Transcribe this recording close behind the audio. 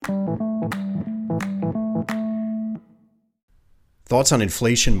Thoughts on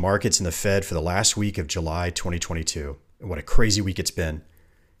inflation, markets, and the Fed for the last week of July 2022. And what a crazy week it's been.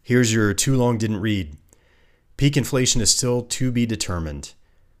 Here's your too long didn't read. Peak inflation is still to be determined.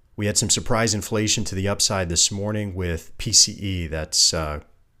 We had some surprise inflation to the upside this morning with PCE. That's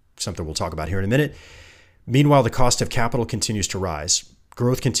something we'll talk about here in a minute. Meanwhile, the cost of capital continues to rise.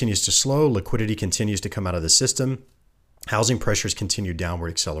 Growth continues to slow. Liquidity continues to come out of the system. Housing pressures continue downward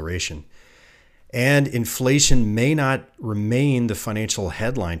acceleration. And inflation may not remain the financial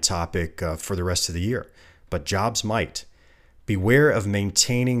headline topic for the rest of the year, but jobs might. Beware of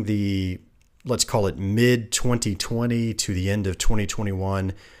maintaining the, let's call it mid-2020 to the end of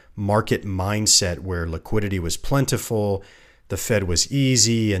 2021 market mindset where liquidity was plentiful, the Fed was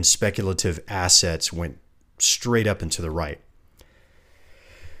easy, and speculative assets went straight up and to the right.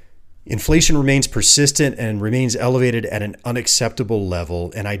 Inflation remains persistent and remains elevated at an unacceptable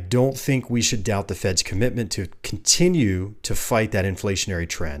level, and I don't think we should doubt the Fed's commitment to continue to fight that inflationary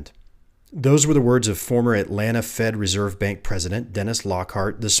trend. Those were the words of former Atlanta Fed Reserve Bank President Dennis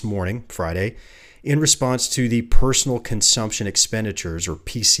Lockhart this morning, Friday, in response to the personal consumption expenditures, or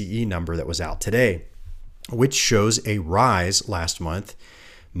PCE number that was out today, which shows a rise last month,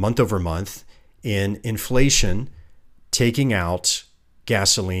 month over month, in inflation taking out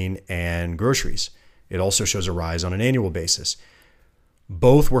gasoline and groceries. It also shows a rise on an annual basis.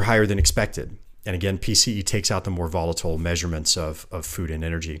 Both were higher than expected. And again, PCE takes out the more volatile measurements of food and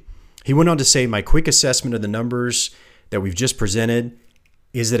energy. He went on to say, my quick assessment of the numbers that we've just presented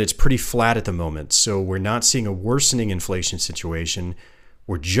is that it's pretty flat at the moment. So we're not seeing a worsening inflation situation.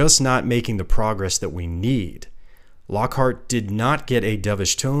 We're just not making the progress that we need. Lockhart did not get a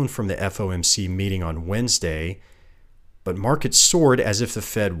dovish tone from the FOMC meeting on Wednesday, but markets soared as if the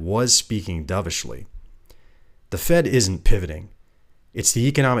Fed was speaking dovishly. The Fed isn't pivoting. It's the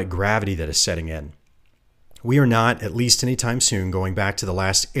economic gravity that is setting in. We are not, at least anytime soon, going back to the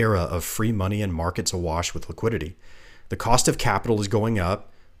last era of free money and markets awash with liquidity. The cost of capital is going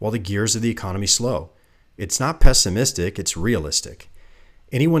up while the gears of the economy slow. It's not pessimistic, it's realistic.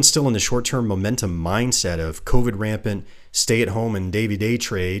 Anyone still in the short-term momentum mindset of COVID rampant, stay-at-home and day-to-day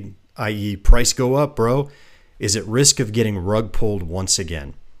trade, i.e. price go up, bro, is at risk of getting rug pulled once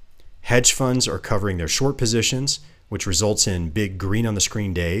again. Hedge funds are covering their short positions, which results in big green on the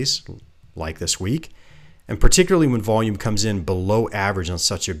screen days, like this week. And particularly when volume comes in below average on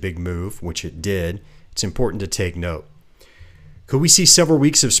such a big move, which it did, it's important to take note. Could we see several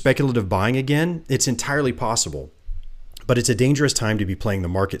weeks of speculative buying again? It's entirely possible. But it's a dangerous time to be playing the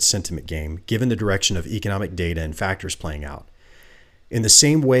market sentiment game, given the direction of economic data and factors playing out. In the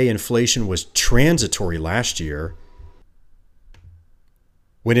same way inflation was transitory last year,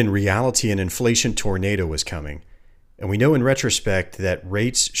 when in reality an inflation tornado was coming. And we know in retrospect that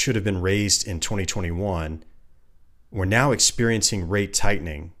rates should have been raised in 2021. We're now experiencing rate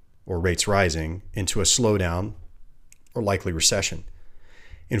tightening, or rates rising, into a slowdown or likely recession.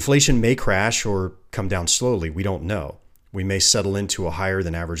 Inflation may crash or come down slowly. We don't know. We may settle into a higher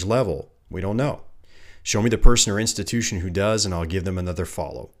than average level. We don't know. Show me the person or institution who does, and I'll give them another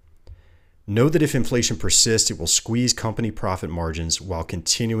follow. Know that if inflation persists, it will squeeze company profit margins while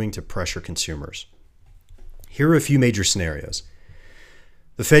continuing to pressure consumers. Here are a few major scenarios.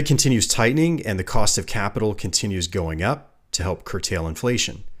 The Fed continues tightening and the cost of capital continues going up to help curtail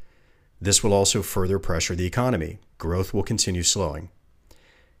inflation. This will also further pressure the economy. Growth will continue slowing.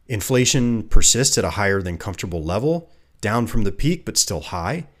 Inflation persists at a higher than comfortable level, down from the peak but still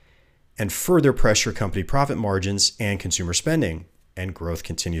high, and further pressure company profit margins and consumer spending, and growth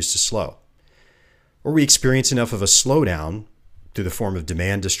continues to slow. Or we experience enough of a slowdown through the form of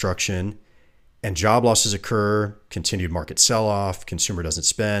demand destruction, and job losses occur, continued market sell-off, consumer doesn't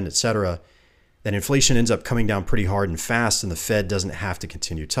spend, etc., then inflation ends up coming down pretty hard and fast, and the Fed doesn't have to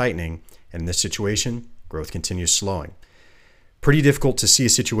continue tightening, and in this situation, growth continues slowing. Pretty difficult to see a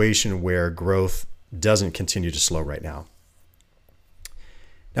situation where growth doesn't continue to slow right now.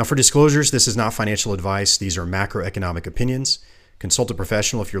 Now, for disclosures, this is not financial advice. These are macroeconomic opinions. Consult a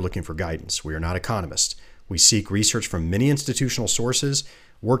professional if you're looking for guidance. We are not economists. We seek research from many institutional sources,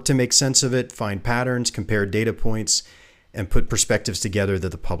 work to make sense of it, find patterns, compare data points, and put perspectives together that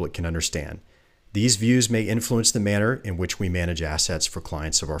the public can understand. These views may influence the manner in which we manage assets for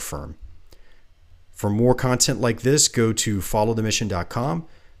clients of our firm. For more content like this, go to followthemission.com,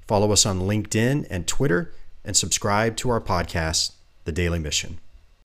 follow us on LinkedIn and Twitter, and subscribe to our podcast, The Daily Mission.